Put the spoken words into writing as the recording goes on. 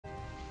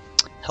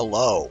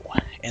Hello,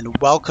 and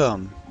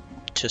welcome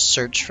to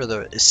Search for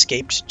the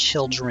Escaped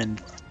Children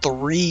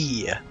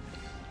 3,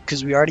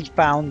 because we already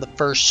found the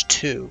first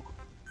two.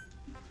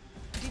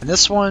 And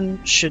this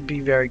one should be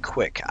very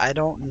quick. I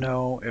don't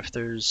know if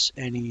there's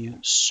any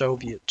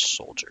Soviet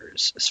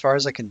soldiers. As far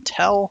as I can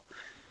tell,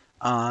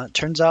 it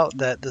turns out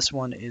that this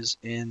one is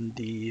in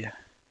the...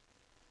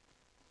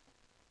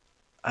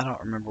 I don't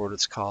remember what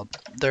it's called.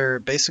 They're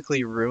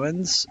basically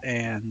ruins,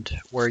 and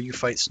where you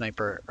fight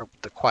sniper, or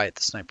the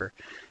sniper.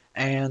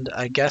 And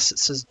I guess it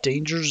says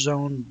danger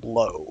zone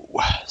low.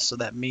 So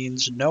that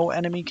means no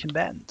enemy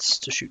combatants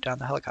to shoot down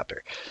the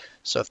helicopter.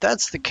 So if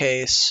that's the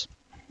case,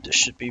 this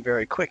should be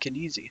very quick and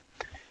easy.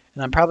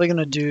 And I'm probably going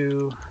to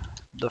do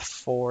the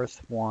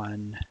fourth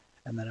one.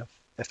 And then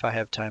if I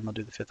have time, I'll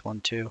do the fifth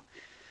one too.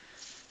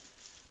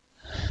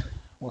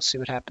 We'll see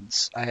what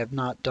happens. I have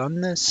not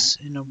done this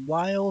in a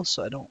while,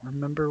 so I don't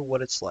remember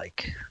what it's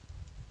like.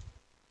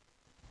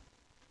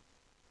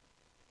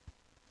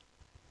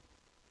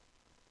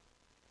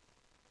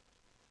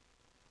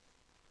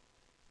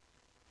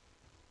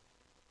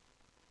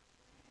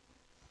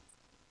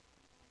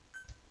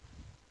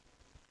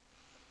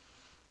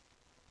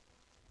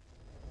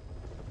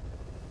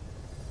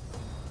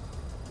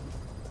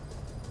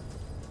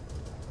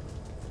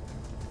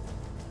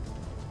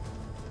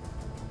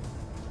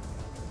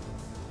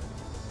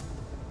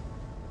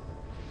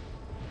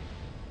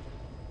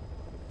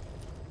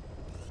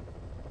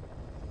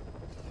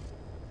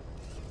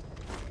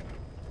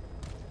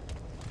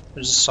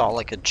 I just saw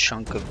like a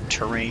chunk of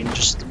terrain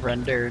just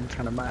render in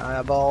front of my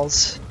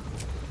eyeballs.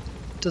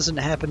 Doesn't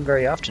happen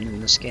very often in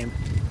this game.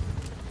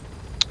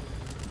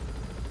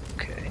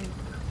 Okay.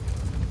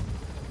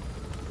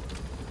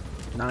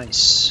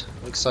 Nice.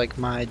 Looks like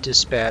my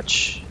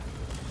dispatch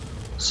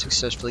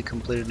successfully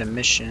completed a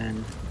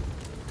mission.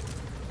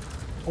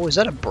 Oh, is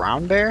that a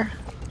brown bear?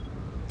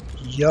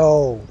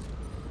 Yo.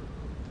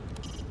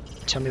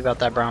 Tell me about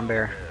that brown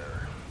bear.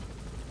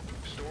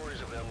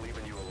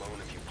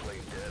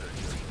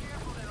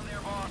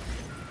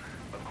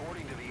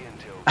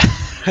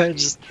 I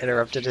just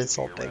interrupted his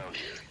whole thing.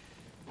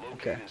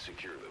 Okay.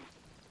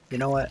 You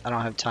know what? I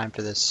don't have time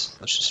for this.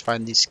 Let's just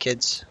find these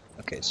kids.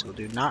 Okay, so we'll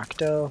do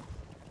Nocto.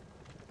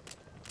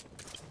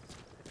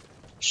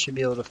 Should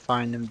be able to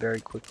find him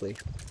very quickly.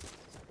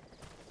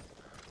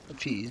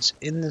 If he's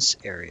in this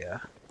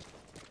area.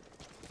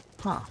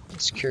 Huh,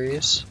 that's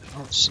curious. I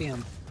don't see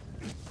him.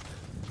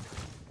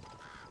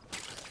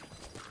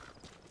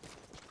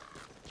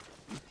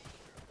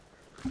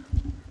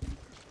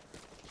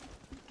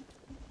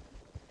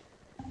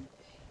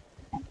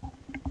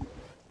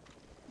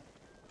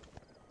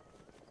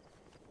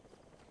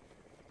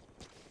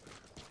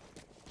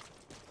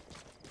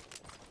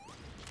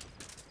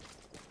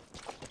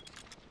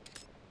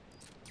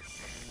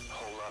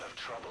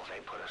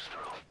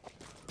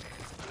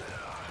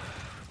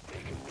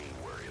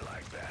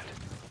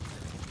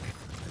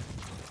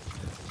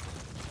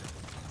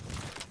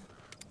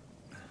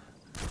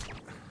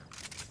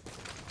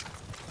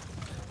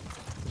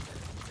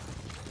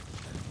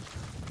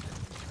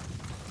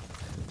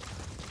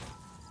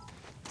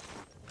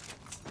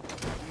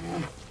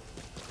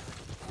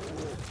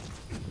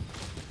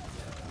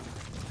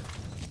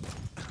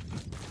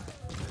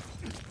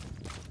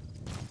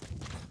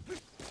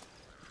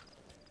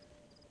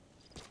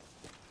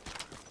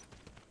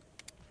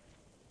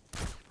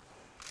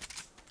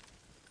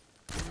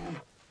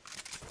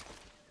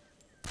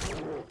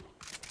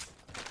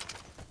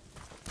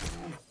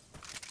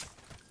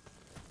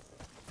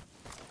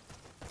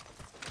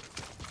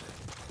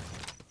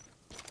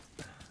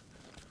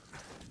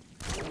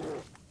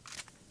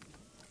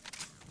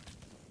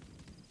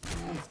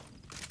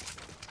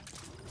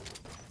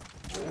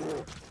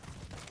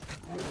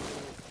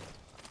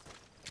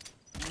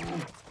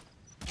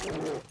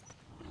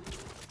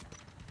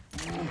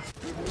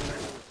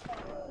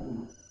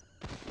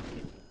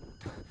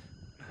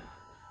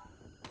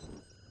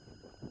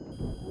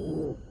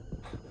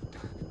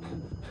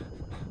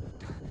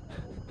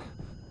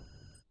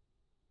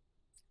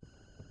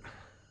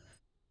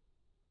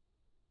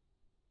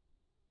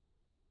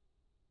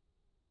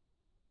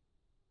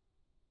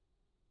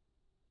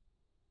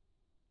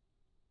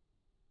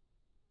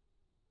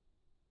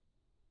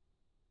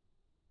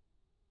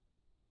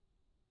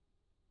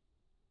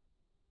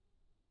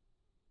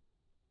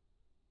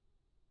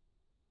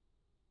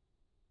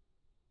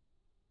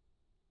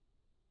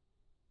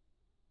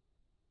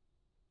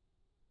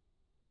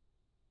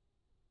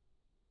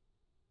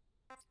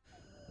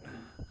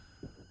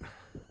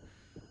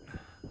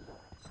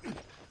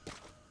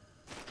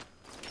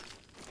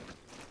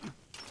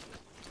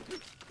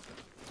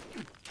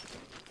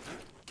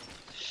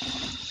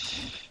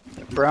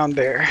 Brown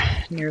bear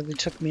nearly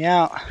took me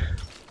out.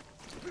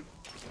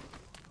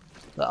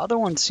 The other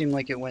one seemed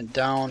like it went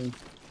down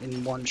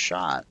in one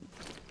shot.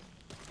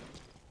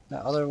 The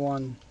other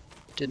one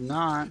did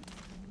not.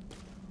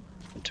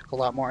 It took a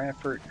lot more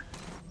effort.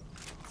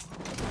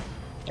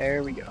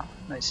 There we go.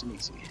 Nice and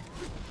easy.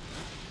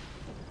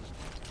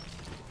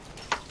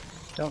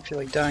 Don't feel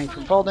like dying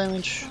from fall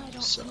damage.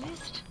 So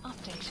list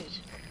updated.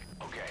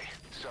 Okay,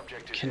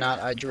 subject is cannot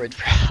iDroid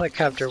for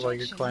helicopter while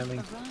you're Extraction climbing.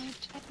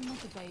 arrived at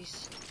mother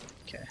base.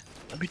 Okay,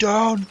 let me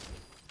down.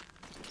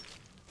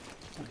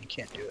 Oh, you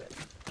can't do it.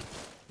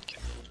 Okay.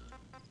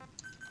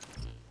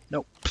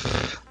 Nope.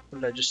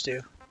 What did I just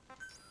do?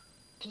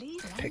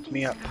 Please Pick landing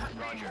me up. zone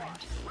confirmed.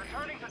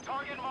 returning to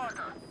target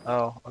marker.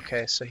 Oh,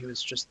 okay. So he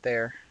was just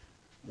there,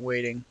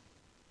 waiting.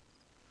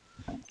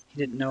 He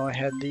didn't know I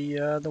had the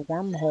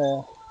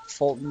wormhole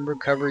Fulton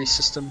recovery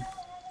system.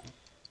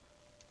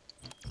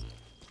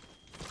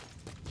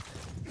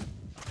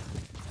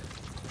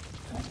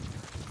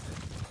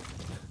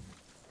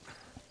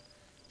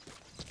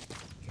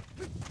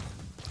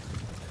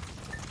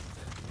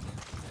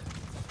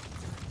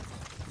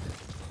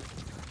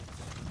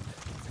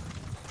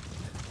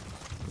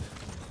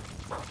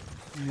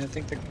 I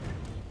think the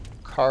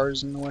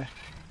car's in the way.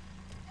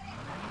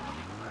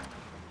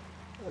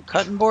 The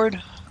cutting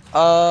board?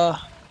 Oh,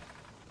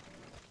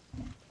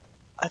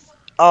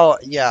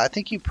 yeah, I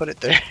think you put it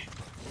there.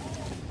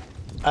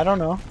 I don't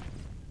know.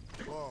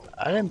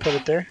 I didn't put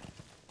it there.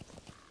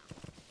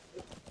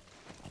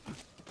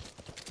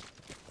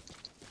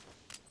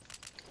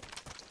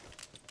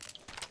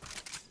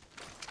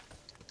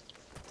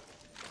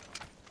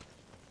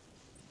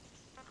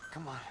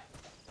 Come on.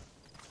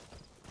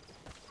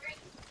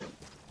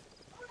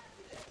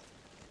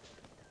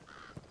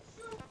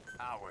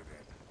 Out with it.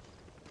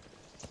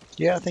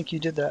 Yeah, I think you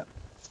did that.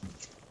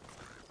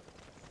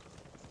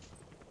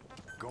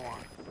 Go on.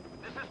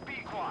 This is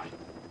B-Quad.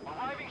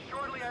 Arriving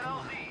shortly at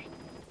LZ.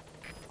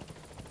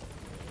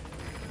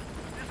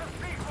 This is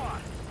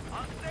B-Quad.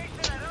 On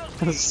station at LZ.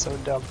 This is so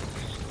dumb.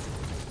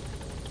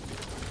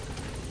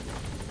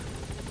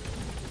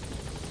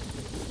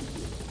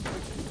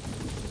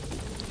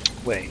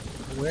 Wait,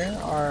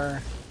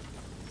 where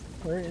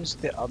is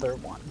the other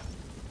one?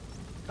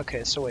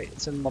 Okay, so wait,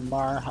 it's in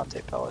Lamar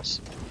Hate Palace.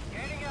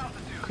 Gaining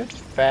altitude. Could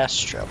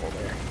fast travel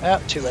there.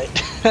 Ah, too late.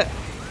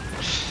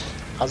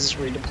 I'll just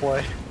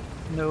redeploy.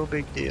 No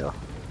big deal.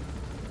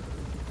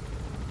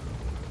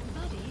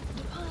 Buddy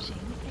departing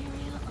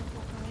area of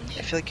operation.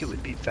 I feel like it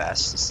would be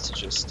fastest to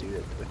just do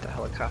it with the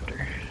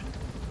helicopter.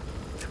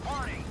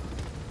 Departing.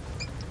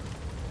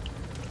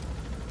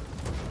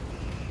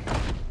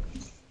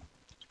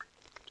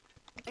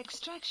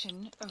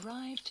 Extraction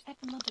arrived at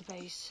mother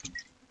base.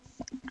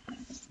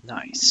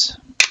 Nice.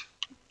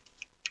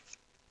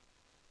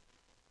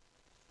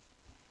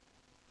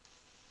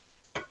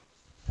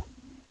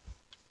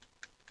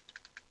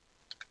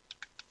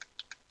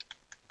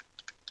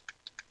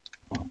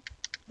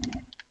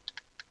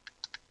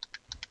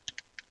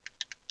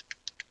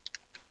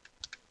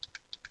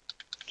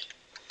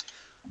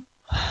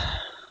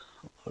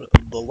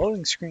 The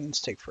loading screens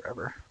take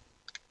forever.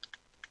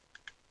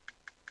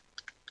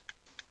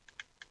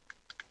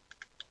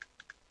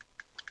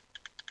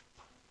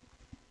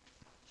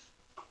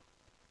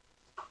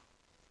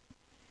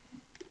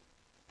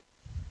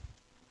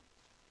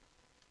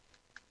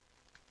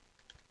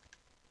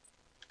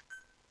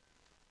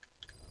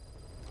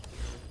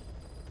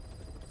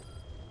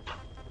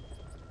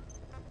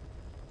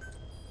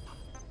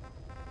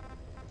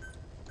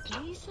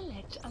 Please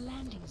select a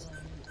landing zone.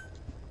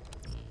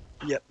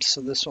 Yep, so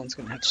this one's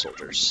gonna have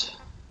soldiers.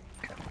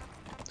 Okay.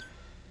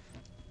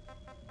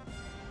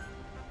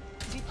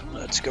 Deploy.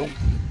 Let's go.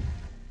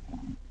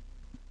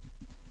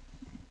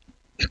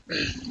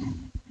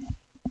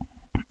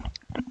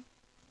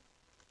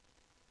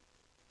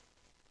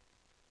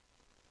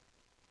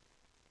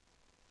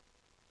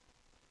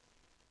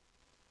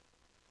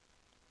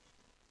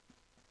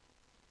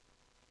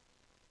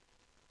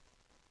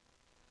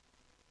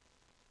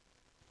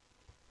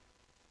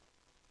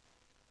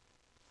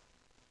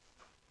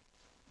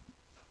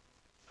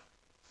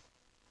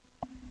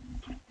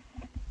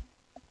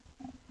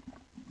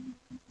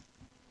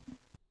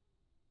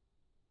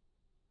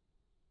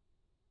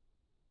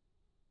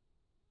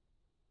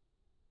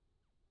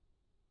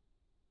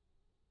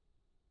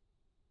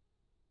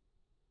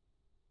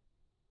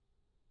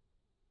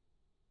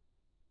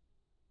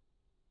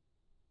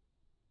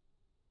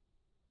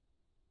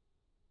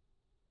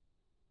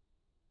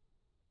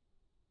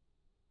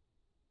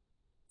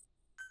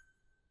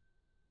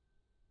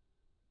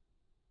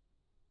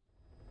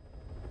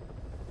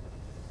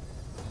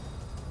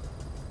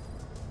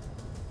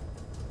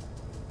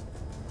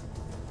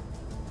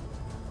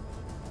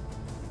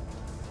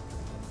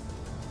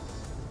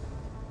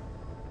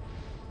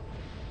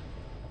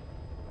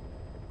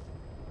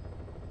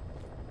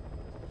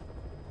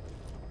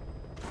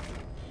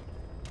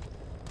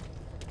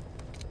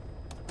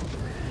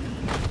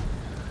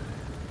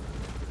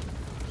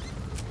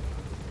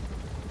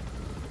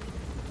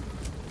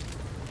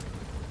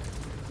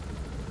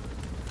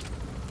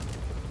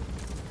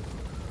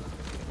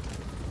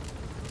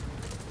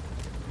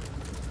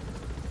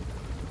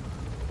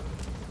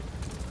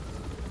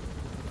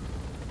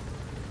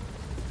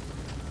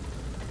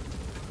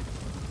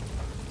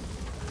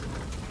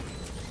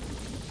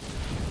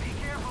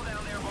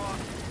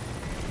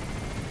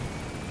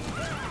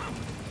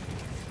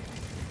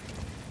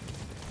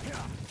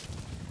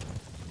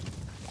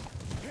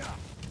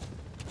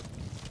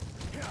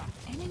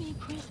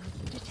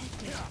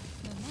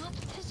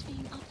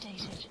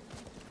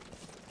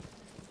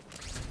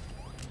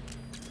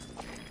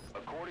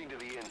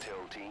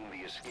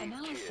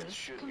 Analysis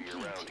shouldn't be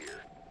complete. around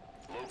here.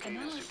 Locate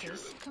and secure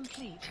Analysis them.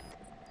 complete.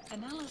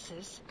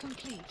 Analysis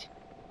complete.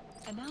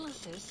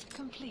 Analysis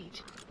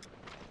complete.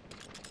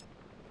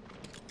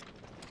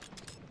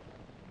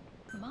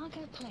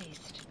 Marker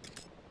placed.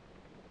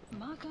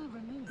 Marker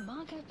removed.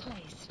 Marker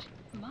placed.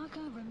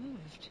 Marker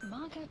removed.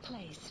 Marker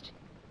placed.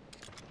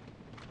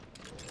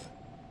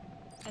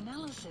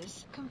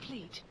 Analysis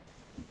complete.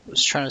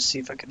 Was trying to see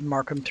if I could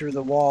mark them through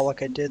the wall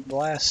like I did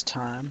last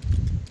time.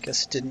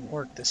 Guess it didn't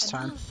work this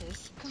time.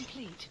 Analysis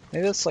complete.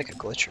 Maybe it's like a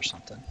glitch or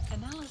something.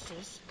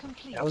 Analysis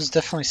complete. I was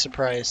definitely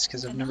surprised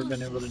because I've never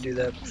been able to Analysis do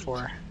that complete.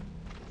 before.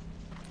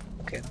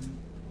 Okay, let me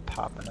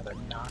pop another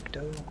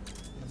Nocto,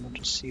 and we'll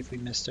just see if we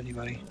missed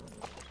anybody.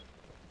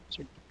 Is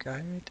there a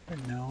guy right there?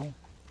 No.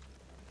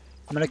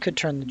 I mean, I could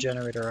turn the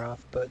generator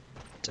off, but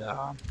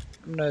I'm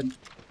gonna,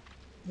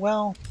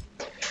 well,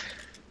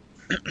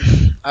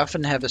 I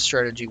often have a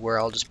strategy where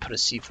I'll just put a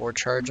C4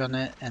 charge on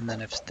it, and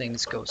then if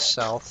things go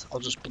south, I'll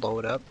just blow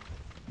it up,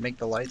 make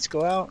the lights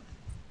go out.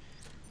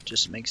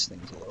 Just makes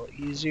things a little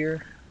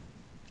easier.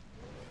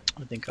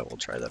 I think I will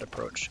try that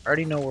approach. I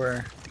already know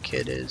where the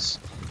kid is.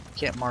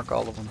 Can't mark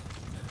all of them,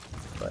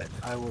 but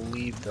I will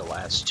leave the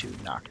last two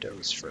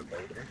Noctos for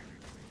later.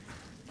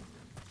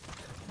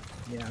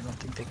 Yeah, I don't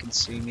think they can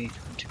see me.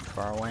 I'm too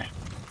far away.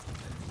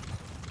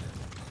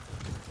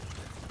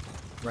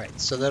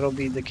 Right, so that'll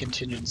be the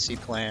contingency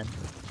plan.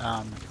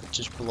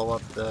 Just blow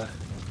up the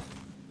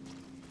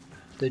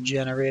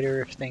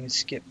generator if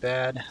things get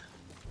bad.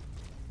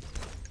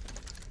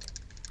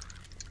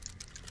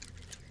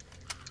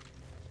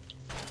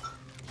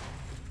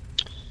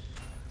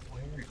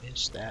 Where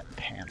is that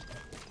panel?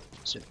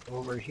 Is it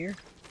over here?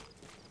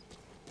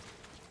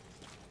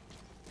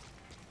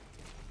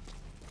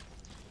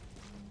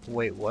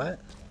 Wait, what?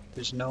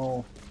 There's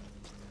no...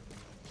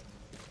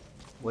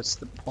 What's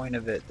the point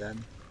of it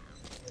then?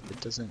 If it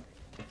doesn't...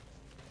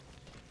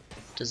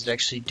 Does it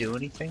actually do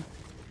anything?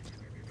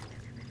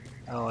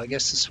 Oh, I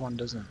guess this one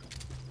doesn't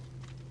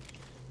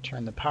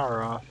turn the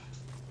power off.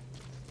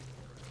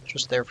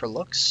 Just there for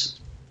looks?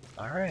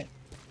 Alright.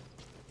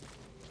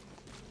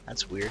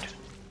 That's weird.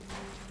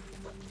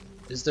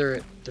 Is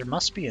there... There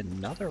must be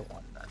another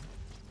one then.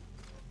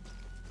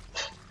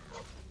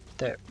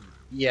 There...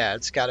 Yeah,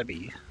 it's gotta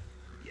be...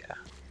 Yeah.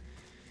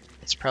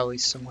 It's probably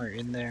somewhere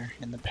in there,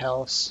 in the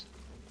palace.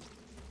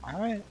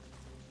 Alright.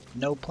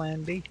 No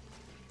plan B.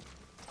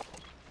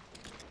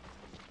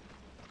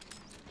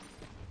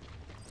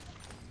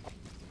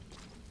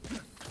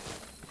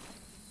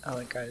 Oh,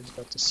 that guy is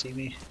about to see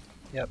me.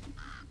 Yep.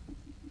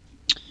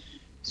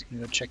 He's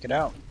gonna go check it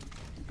out.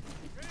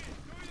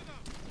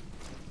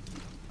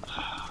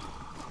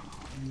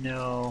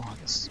 No,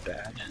 this is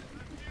bad.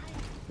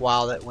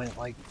 Wow, that went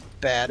like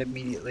bad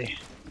immediately.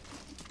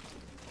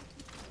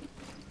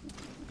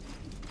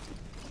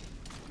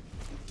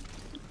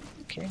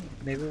 Okay,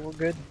 maybe we're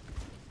good.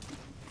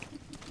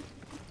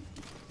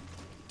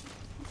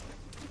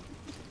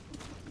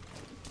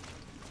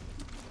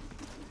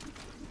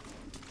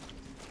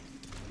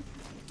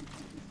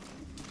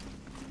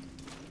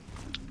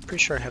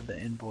 Pretty sure I have the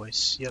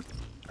invoice. Yep,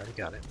 already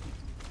got it.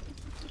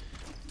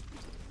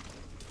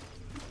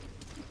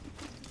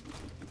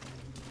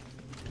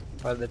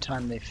 By the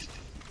time they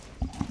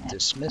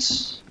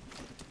dismiss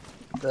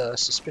the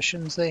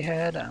suspicions they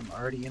had, I'm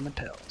already in the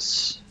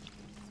palace.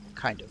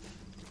 Kind of.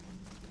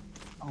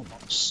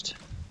 Almost.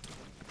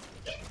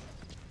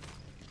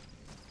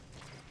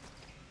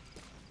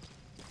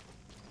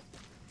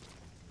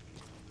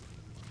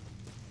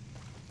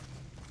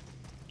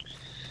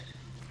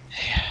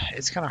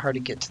 It's kind of hard to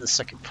get to the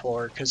second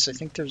floor because I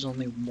think there's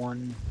only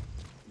one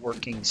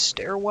working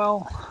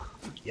stairwell.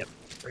 Yep,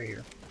 right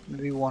here.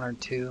 Maybe one or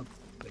two,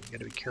 but you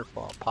gotta be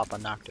careful. I'll pop a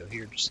Nocto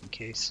here just in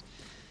case,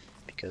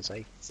 because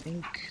I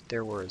think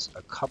there was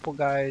a couple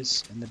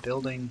guys in the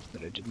building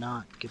that I did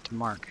not get to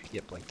mark.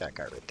 Yep, like that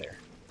guy right there.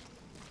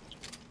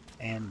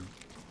 And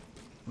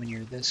when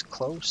you're this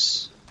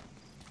close,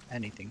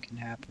 anything can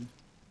happen.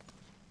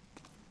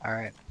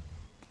 Alright.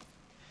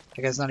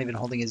 That guy's not even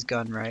holding his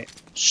gun, right?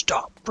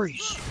 Stop!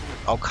 Freeze!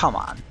 Oh, come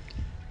on.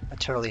 I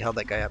totally held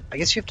that guy up. I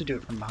guess you have to do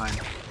it from behind.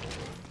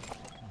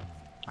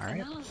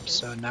 Alright,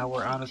 so now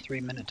we're on a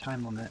 3-minute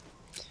time limit.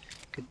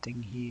 Good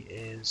thing he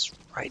is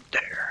right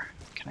there.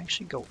 Can I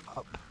actually go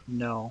up?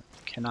 No,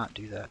 cannot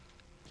do that.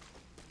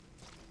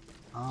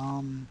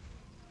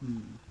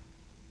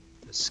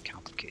 This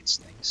complicates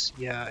things.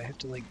 Yeah, I have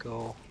to like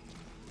go...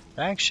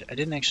 I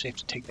didn't actually have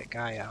to take that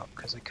guy out,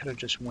 because I could have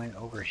just went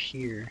over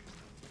here.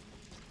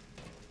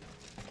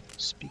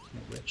 Speaking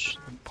of which,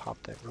 let me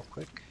pop that real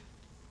quick.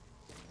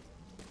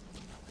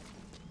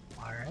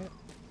 Alright,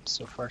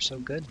 so far so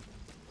good.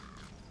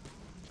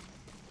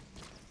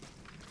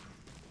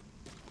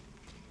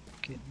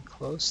 Getting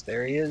close,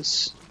 there he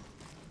is.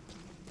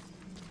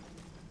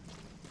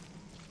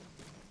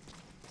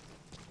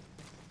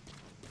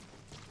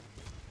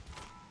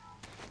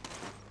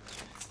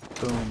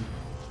 Boom,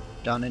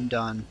 done and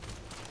done.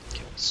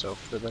 Okay, so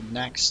for the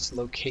next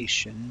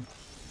location,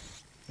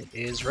 It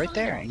is right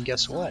there, and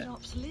guess what? Side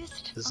ops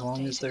list As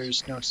long as updated.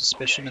 there's no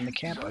suspicion in the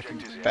camp, I can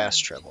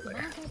fast travel there.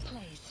 Marker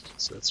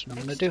placed. So that's what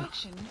I'm gonna do.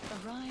 Extraction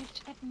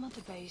arrived at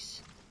Mother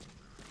Base.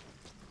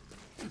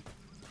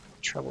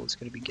 Trouble is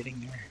gonna be getting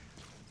there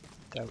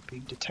without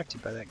being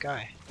detected by that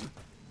guy,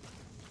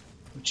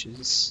 which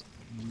is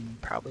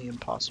probably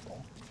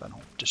impossible if I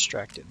don't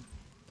distract him.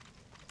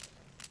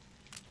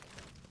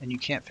 And you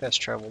can't fast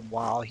travel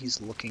while he's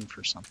looking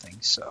for something,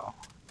 so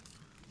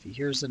if he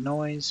hears the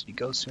noise, he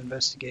goes to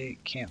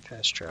investigate, can't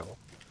fast travel.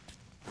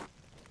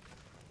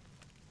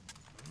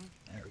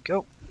 There we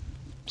go.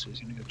 So he's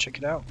gonna go check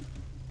it out.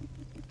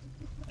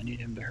 I need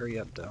him to hurry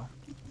up though.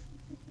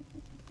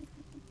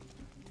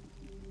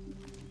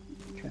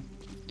 Okay.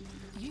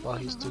 You While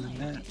have he's doing arrived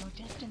that, at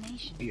your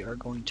destination. we are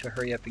going to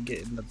hurry up and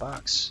get in the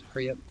box.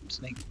 Hurry up,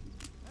 Snake.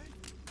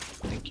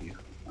 Thank you.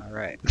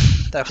 Alright.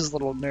 That was a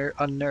little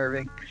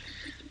unnerving.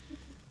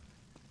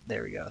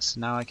 There we go. So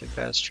now I can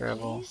fast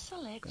travel. Please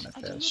select I'm a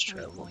gonna fast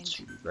delivery travel point.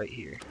 to right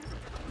here.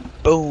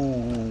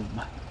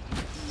 Boom!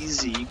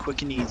 Easy,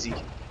 quick and easy.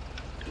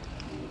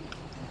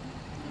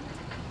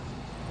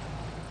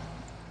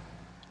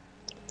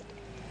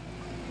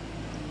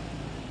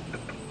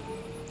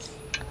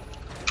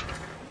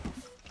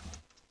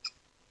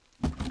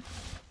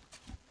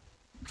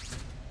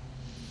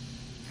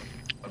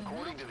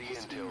 According to the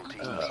intel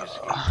team, Uh,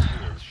 these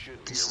kids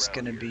should be This is around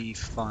gonna here. be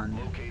fun.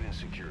 Locate and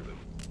secure them.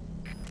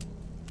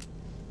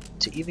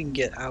 To even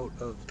get out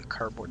of the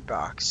cardboard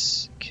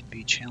box can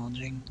be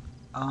challenging.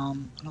 I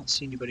don't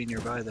see anybody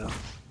nearby though.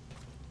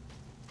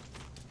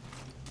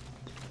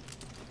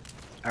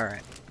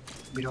 Alright.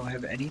 We don't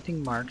have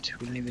anything marked.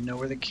 We don't even know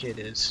where the kid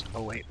is.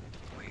 Oh wait,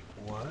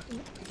 what?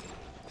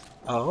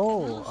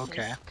 Oh, Analysis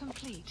okay.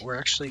 complete. We're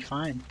actually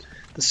fine.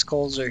 The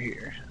skulls are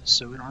here,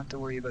 so we don't have to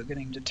worry about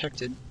getting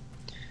detected.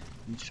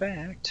 In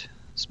fact,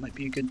 this might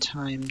be a good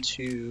time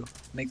to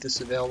make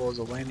this available as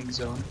a landing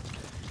zone.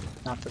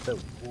 Not that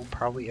we'll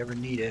probably ever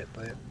need it,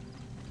 but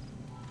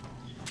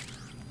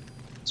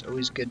it's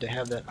always good to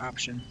have that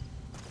option.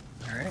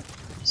 Alright,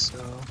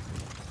 so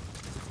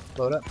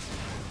load up.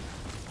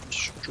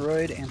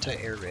 Destroyed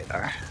anti-air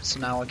radar. So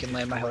now I can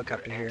land my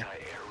helicopter here.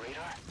 Anti-air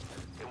radar?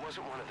 It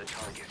wasn't one of the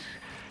targets,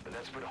 but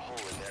that's put a hole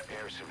in their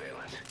air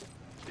surveillance.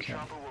 The Okay.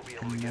 chopper will be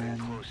able And to get in then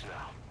close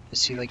now.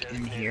 is he like in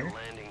Designate a here?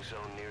 landing zone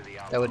near the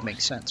That would outpost.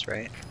 make sense,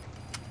 right?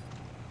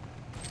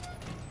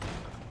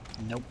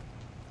 Nope.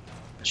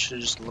 I should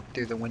have just looked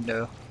through the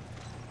window.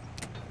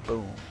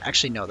 Boom.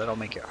 Actually, no, that'll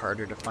make it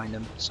harder to find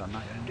him, so I'm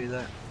not going to do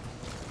that.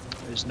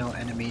 There's no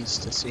enemies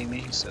to see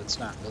me, so it's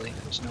not really,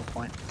 there's no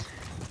point.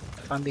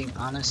 If I'm being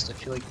honest, I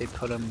feel like they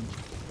put him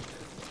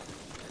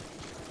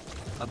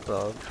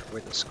above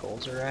where the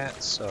skulls are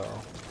at, so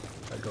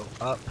if I go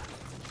up,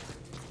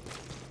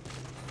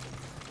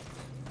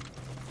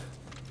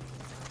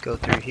 go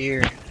through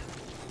here,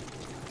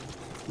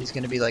 he's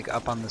going to be like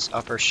up on this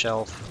upper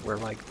shelf where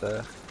like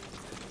the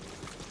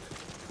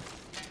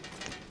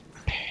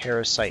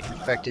parasite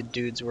infected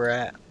dudes were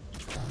at.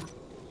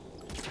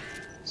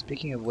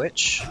 Speaking of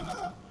which,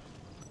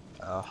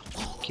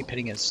 keep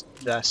hitting his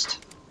vest.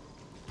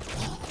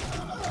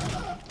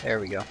 There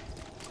we go.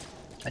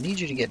 I need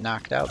you to get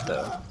knocked out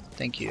though.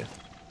 Thank you.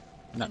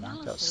 Not knocked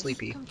out, Analysis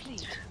sleepy.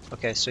 complete.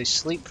 Okay, so he's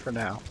asleep for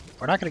now.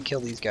 We're not going to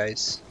kill these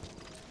guys.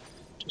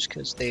 Just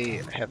because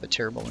they have a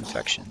terrible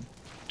infection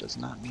does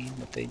not mean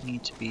that they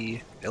need to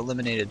be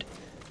eliminated.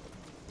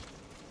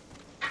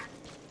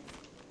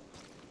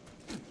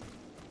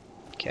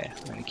 Okay,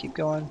 I'm going to keep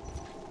going.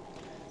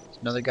 There's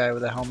another guy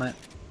with a helmet.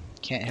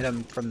 Can't hit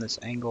him from this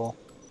angle.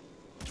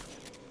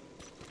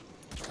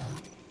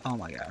 Oh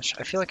my gosh,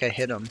 I feel like I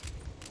hit him.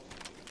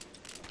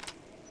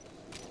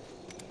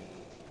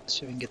 Let's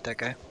see if we can get that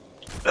guy.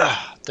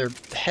 Ugh, their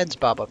heads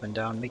bob up and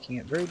down, making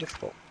it very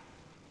difficult.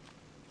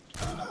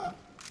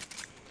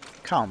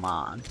 Come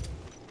on.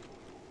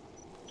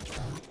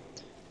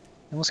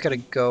 Almost gotta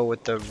go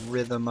with the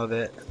rhythm of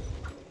it.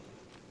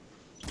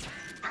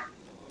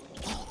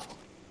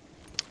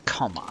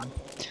 Come on.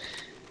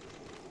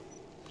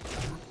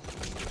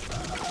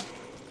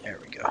 There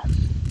we go. I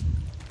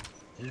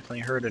definitely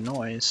heard a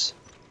noise.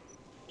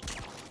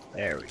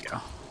 There we go.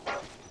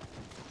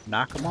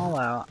 Knock them all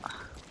out.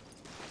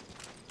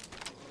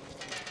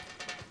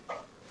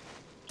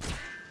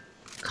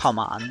 Come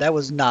on, that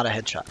was not a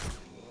headshot.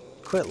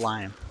 Quit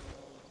lying.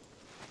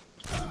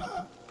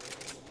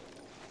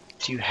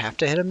 Do you have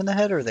to hit them in the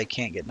head or they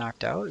can't get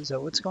knocked out? Is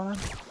that what's going on?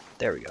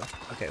 There we go.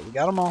 Okay, we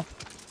got them all.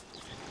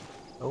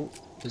 Oh,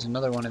 there's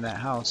another one in that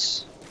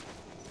house.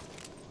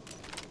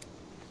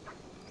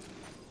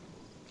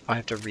 I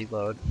have to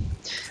reload.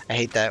 I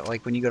hate that,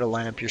 like when you go to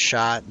line up your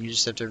shot, you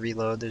just have to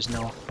reload. There's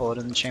no bullet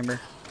in the chamber.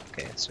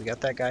 Okay, so we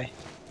got that guy.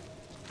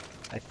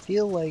 I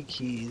feel like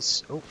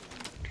he's... Oh,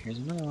 here's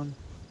another one.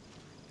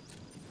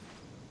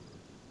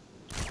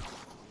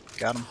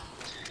 Got him.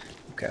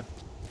 Okay.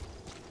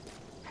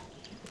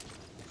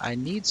 I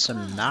need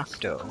some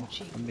Nocto,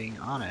 if I'm being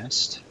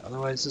honest.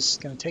 Otherwise this is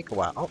going to take a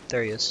while. Oh,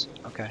 there he is.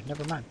 Okay,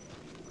 never mind.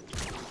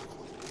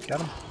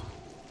 Got him.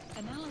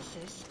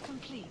 Analysis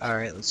complete. complete.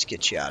 Alright, let's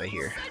get you out of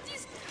here.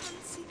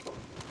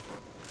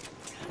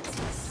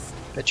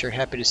 Bet you're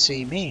happy to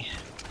see me.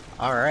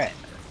 Alright.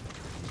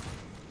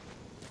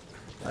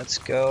 Let's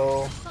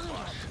go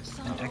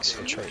and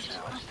exfiltrate.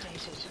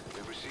 Updated.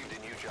 We received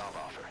a new job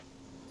offer.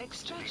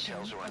 Extraction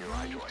Details are on your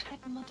iDroid. arrived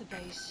at Mother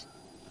Base.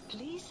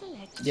 Please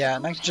select Yeah,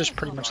 and I support can just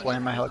pretty much helicopter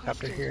land my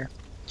helicopter requested. here.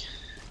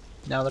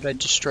 Now that I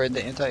destroyed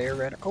the anti-air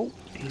radar. Oh,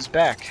 he's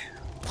back.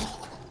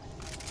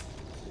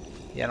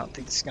 Yeah, I don't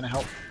think this is gonna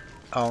help.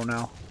 Oh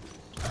no.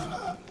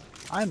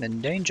 I'm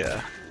in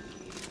danger.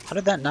 How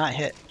did that not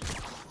hit?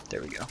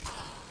 There we go.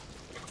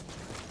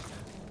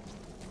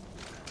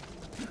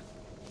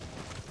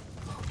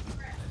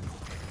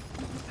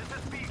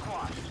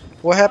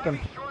 What happened?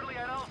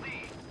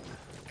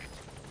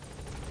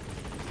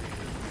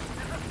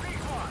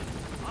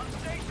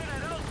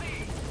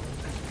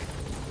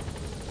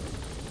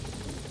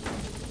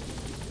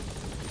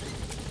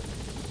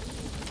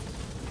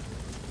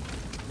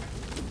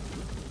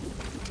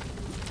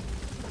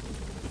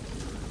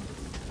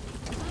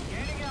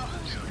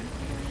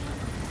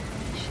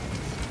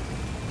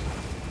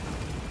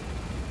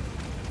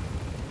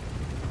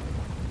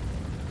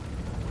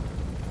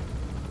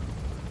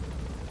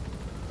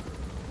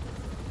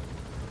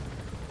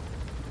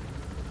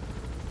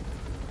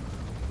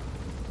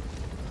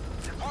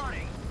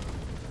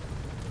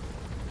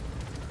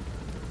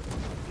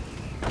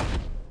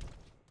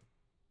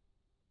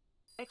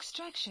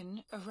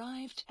 Extraction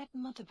arrived at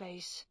Mother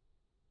Base.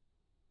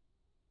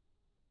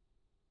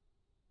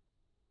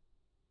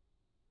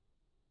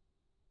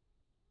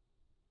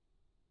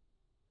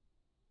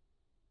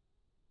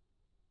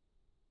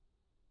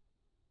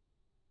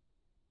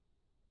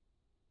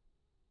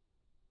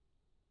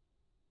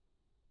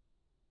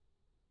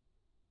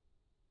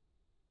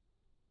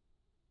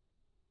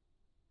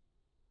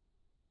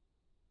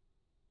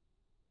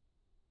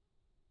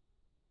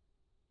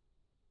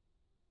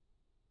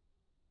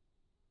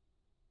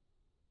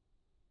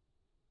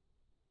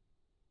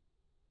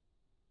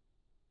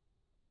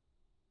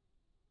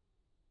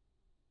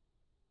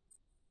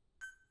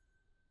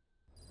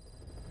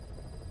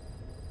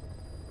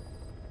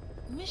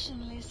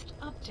 Mission list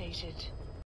updated.